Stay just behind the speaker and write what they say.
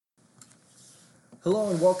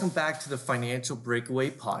Hello and welcome back to the Financial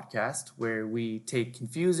Breakaway Podcast, where we take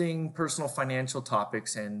confusing personal financial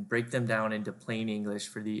topics and break them down into plain English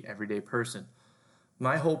for the everyday person.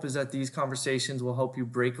 My hope is that these conversations will help you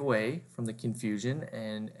break away from the confusion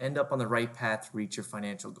and end up on the right path to reach your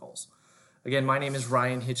financial goals. Again, my name is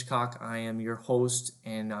Ryan Hitchcock. I am your host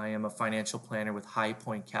and I am a financial planner with High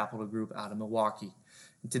Point Capital Group out of Milwaukee.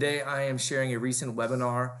 And today I am sharing a recent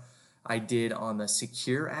webinar I did on the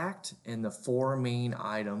Secure Act and the four main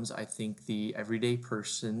items I think the everyday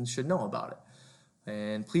person should know about it.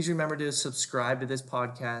 And please remember to subscribe to this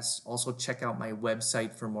podcast. Also check out my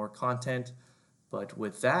website for more content. But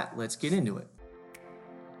with that, let's get into it.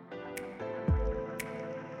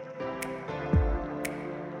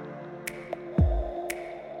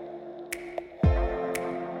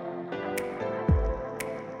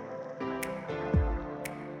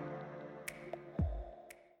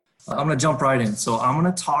 I'm going to jump right in. So I'm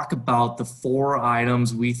going to talk about the four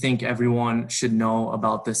items we think everyone should know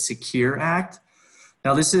about the Secure Act.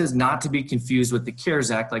 Now, this is not to be confused with the CARES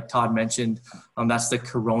Act, like Todd mentioned. That's the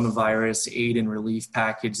coronavirus aid and relief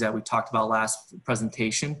package that we talked about last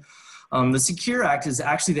presentation. The Secure Act is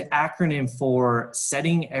actually the acronym for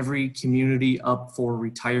Setting Every Community Up for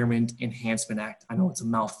Retirement Enhancement Act. I know it's a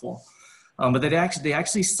mouthful. But they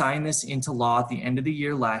actually signed this into law at the end of the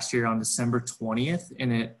year last year on December 20th,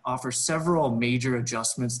 and it offers several major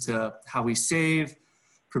adjustments to how we save,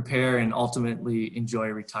 prepare, and ultimately enjoy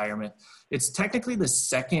retirement. It's technically the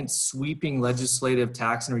second sweeping legislative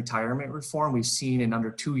tax and retirement reform we've seen in under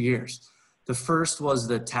 2 years. The first was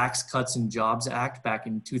the Tax Cuts and Jobs Act back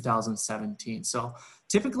in 2017. So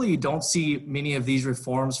typically you don't see many of these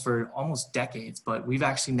reforms for almost decades, but we've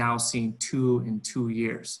actually now seen two in 2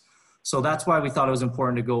 years. So that's why we thought it was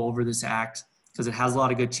important to go over this act, because it has a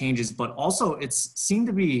lot of good changes, but also it's seemed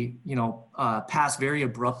to be, passed very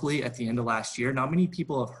abruptly at the end of last year. Not many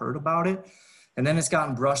people have heard about it. And then it's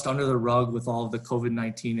gotten brushed under the rug with all of the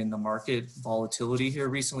COVID-19 and the market volatility here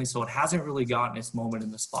recently. So it hasn't really gotten its moment in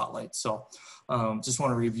the spotlight. So just want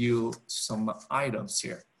to review some items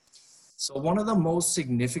here. So one of the most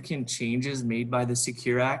significant changes made by the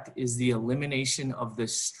Secure Act is the elimination of the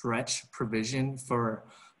stretch provision for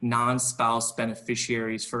non-spouse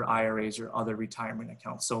beneficiaries for IRAs or other retirement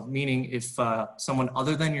accounts. So meaning if someone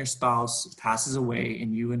other than your spouse passes away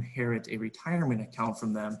and you inherit a retirement account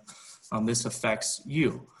from them, this affects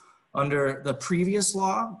you. Under the previous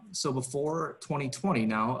law, so before 2020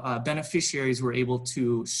 now, beneficiaries were able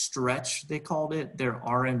to stretch, they called it, their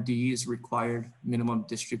RMDs, required minimum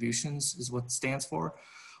distributions is what it stands for,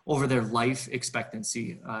 over their life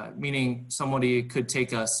expectancy, meaning somebody could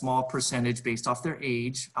take a small percentage based off their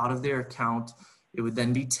age out of their account. It would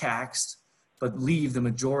then be taxed, but leave the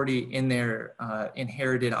majority in their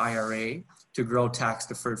inherited IRA to grow tax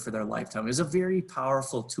deferred for their lifetime. It's a very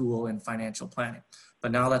powerful tool in financial planning,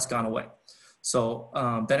 but now that's gone away. So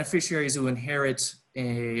beneficiaries who inherit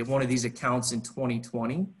one of these accounts in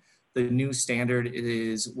 2020, the new standard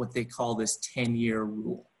is what they call this 10-year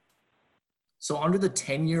rule. So under the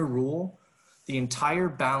 10-year rule, the entire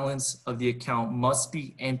balance of the account must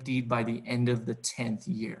be emptied by the end of the 10th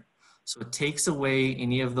year. So it takes away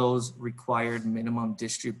any of those required minimum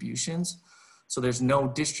distributions. So there's no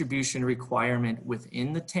distribution requirement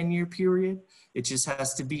within the 10-year period. It just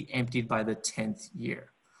has to be emptied by the 10th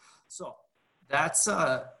year. So that's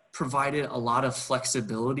provided a lot of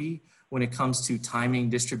flexibility when it comes to timing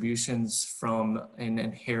distributions from an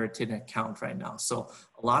inherited account right now. So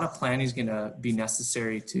a lot of planning is gonna be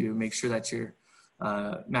necessary to make sure that you're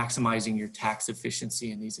maximizing your tax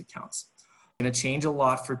efficiency in these accounts. It's gonna change a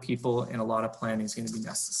lot for people, and a lot of planning is gonna be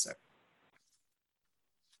necessary.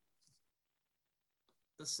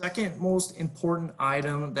 The second most important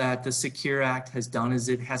item that the Secure Act has done is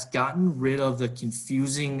it has gotten rid of the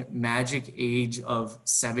confusing magic age of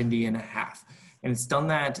 70 and a half. And it's done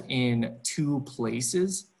that in two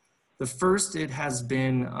places. The first, it has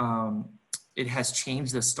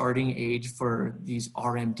changed the starting age for these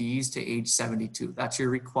RMDs to age 72. That's your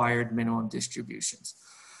required minimum distributions.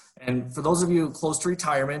 And for those of you close to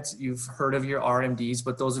retirement, you've heard of your RMDs,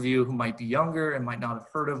 but those of you who might be younger and might not have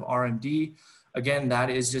heard of RMD, again, that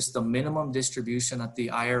is just the minimum distribution that the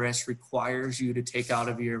IRS requires you to take out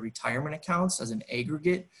of your retirement accounts as an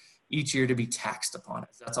aggregate each year to be taxed upon it.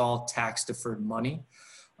 That's all tax deferred money.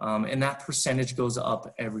 And that percentage goes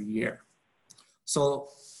up every year. So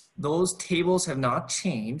those tables have not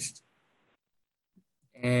changed,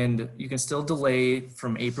 and you can still delay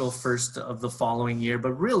from April 1st of the following year.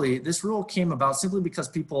 But really, this rule came about simply because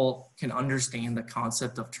people can understand the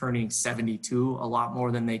concept of turning 72 a lot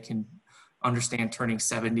more than they can understand turning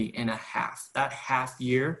 70 and a half. That half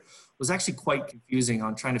year was actually quite confusing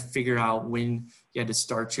on trying to figure out when you had to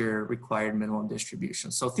start your required minimum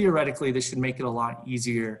distribution. So theoretically, this should make it a lot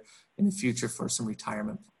easier in the future for some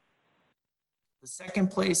retirement. The second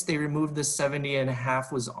place they removed the 70 and a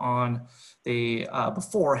half was on, they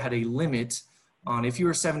before had a limit on if you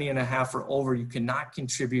were 70 and a half or over, you cannot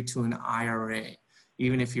contribute to an IRA,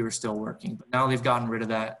 even if you were still working. But now they've gotten rid of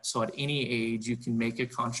that. So at any age, you can make a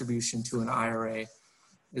contribution to an IRA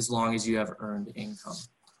as long as you have earned income.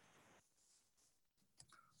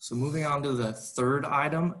 So moving on to the third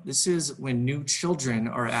item, this is when new children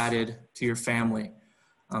are added to your family.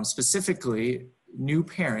 Specifically, new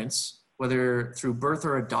parents, whether through birth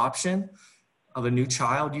or adoption of a new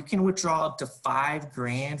child, you can withdraw up to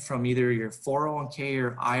 $5,000 from either your 401k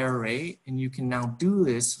or IRA, and you can now do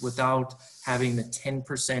this without having the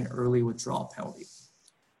 10% early withdrawal penalty.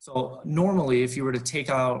 So normally, if you were to take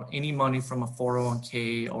out any money from a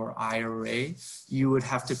 401k or IRA, you would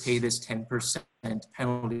have to pay this 10%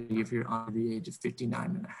 penalty if you're under the age of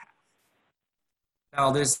 59 and a half. Now,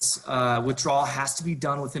 this withdrawal has to be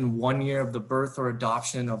done within 1 year of the birth or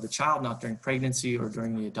adoption of the child, not during pregnancy or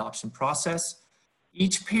during the adoption process.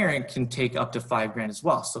 Each parent can take up to $5,000 as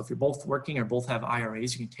well. So if you're both working or both have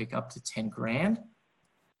IRAs, you can take up to $10,000.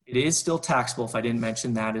 It is still taxable if I didn't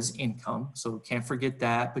mention that as income. So can't forget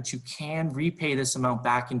that, but you can repay this amount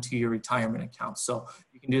back into your retirement account. So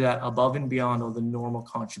you can do that above and beyond all the normal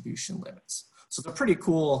contribution limits. So it's a pretty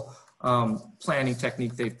cool planning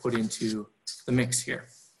technique they've put into the mix here.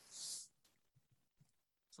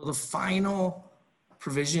 So the final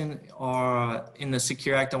provision in the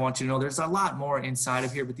Secure Act, I want you to know there's a lot more inside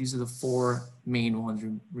of here, but these are the four main ones,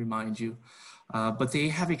 remind you. But they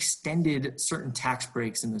have extended certain tax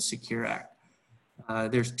breaks in the Secure Act.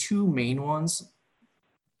 There's two main ones.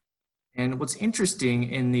 And what's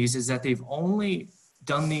interesting in these is that they've only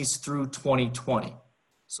done these through 2020.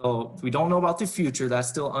 So we don't know about the future, that's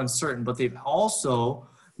still uncertain, but they've also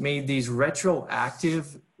made these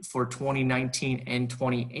retroactive for 2019 and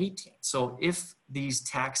 2018. So if these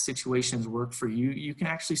tax situations work for you, you can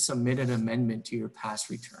actually submit an amendment to your past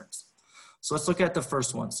returns. So let's look at the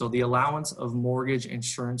first one. So the allowance of mortgage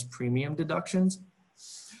insurance premium deductions.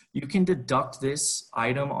 You can deduct this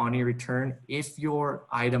item on your return if you're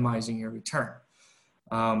itemizing your return.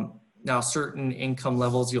 Now, certain income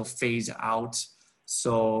levels you'll phase out.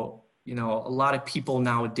 So, you know, a lot of people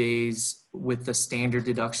nowadays, with the standard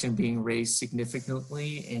deduction being raised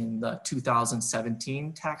significantly in the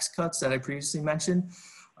 2017 tax cuts that I previously mentioned,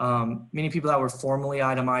 many people that were formally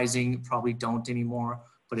itemizing probably don't anymore,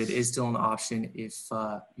 but it is still an option if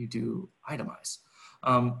you do itemize.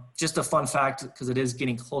 Just a fun fact, because it is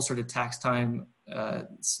getting closer to tax time,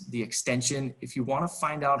 the extension, if you want to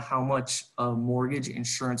find out how much mortgage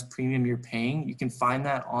insurance premium you're paying, you can find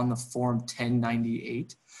that on the Form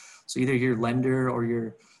 1098. So either your lender or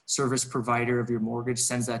your service provider of your mortgage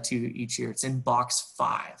sends that to you each year. It's in box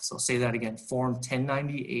 5. So say that again, Form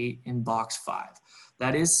 1098 in box 5.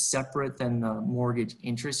 That is separate than the mortgage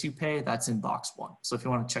interest you pay. That's in box 1. So if you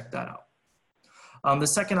want to check that out. The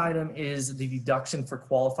second item is the deduction for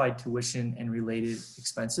qualified tuition and related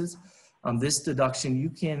expenses. This deduction, you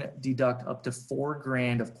can deduct up to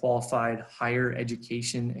 $4,000 of qualified higher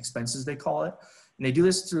education expenses, they call it. And they do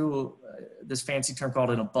this through this fancy term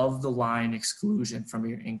called an above the line exclusion from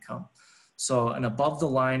your income. So an above the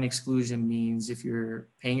line exclusion means if you're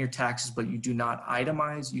paying your taxes, but you do not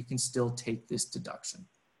itemize, you can still take this deduction.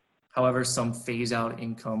 However, some phase out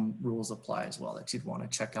income rules apply as well that you'd want to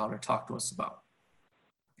check out or talk to us about.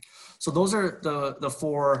 So those are the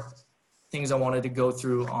four things I wanted to go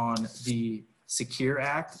through on the Secure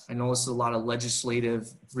Act. I know this is a lot of legislative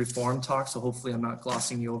reform talk, so hopefully I'm not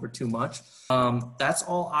glossing you over too much. That's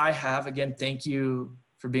all I have. Again, thank you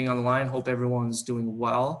for being on the line. Hope everyone's doing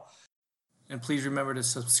well. And please remember to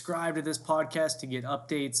subscribe to this podcast to get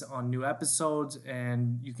updates on new episodes.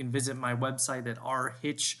 And you can visit my website at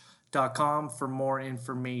rhitch.com for more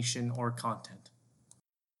information or content.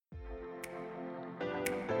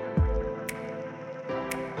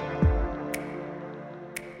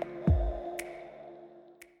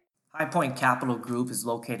 High Point Capital Group is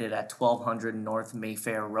located at 1200 North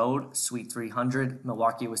Mayfair Road, Suite 300,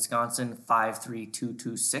 Milwaukee, Wisconsin,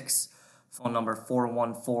 53226. Phone number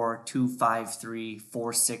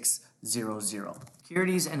 414-253-4600.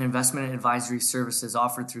 Securities and investment advisory services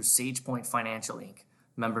offered through SagePoint Financial Inc.,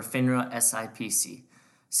 member FINRA SIPC.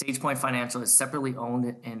 SagePoint Financial is separately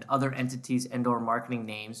owned, and other entities and/or marketing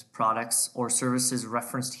names, products, or services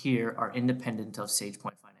referenced here are independent of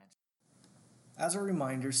SagePoint Financial. As a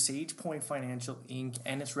reminder, Sage Point Financial Inc.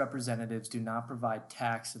 and its representatives do not provide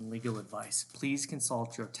tax and legal advice. Please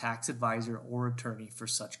consult your tax advisor or attorney for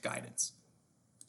such guidance.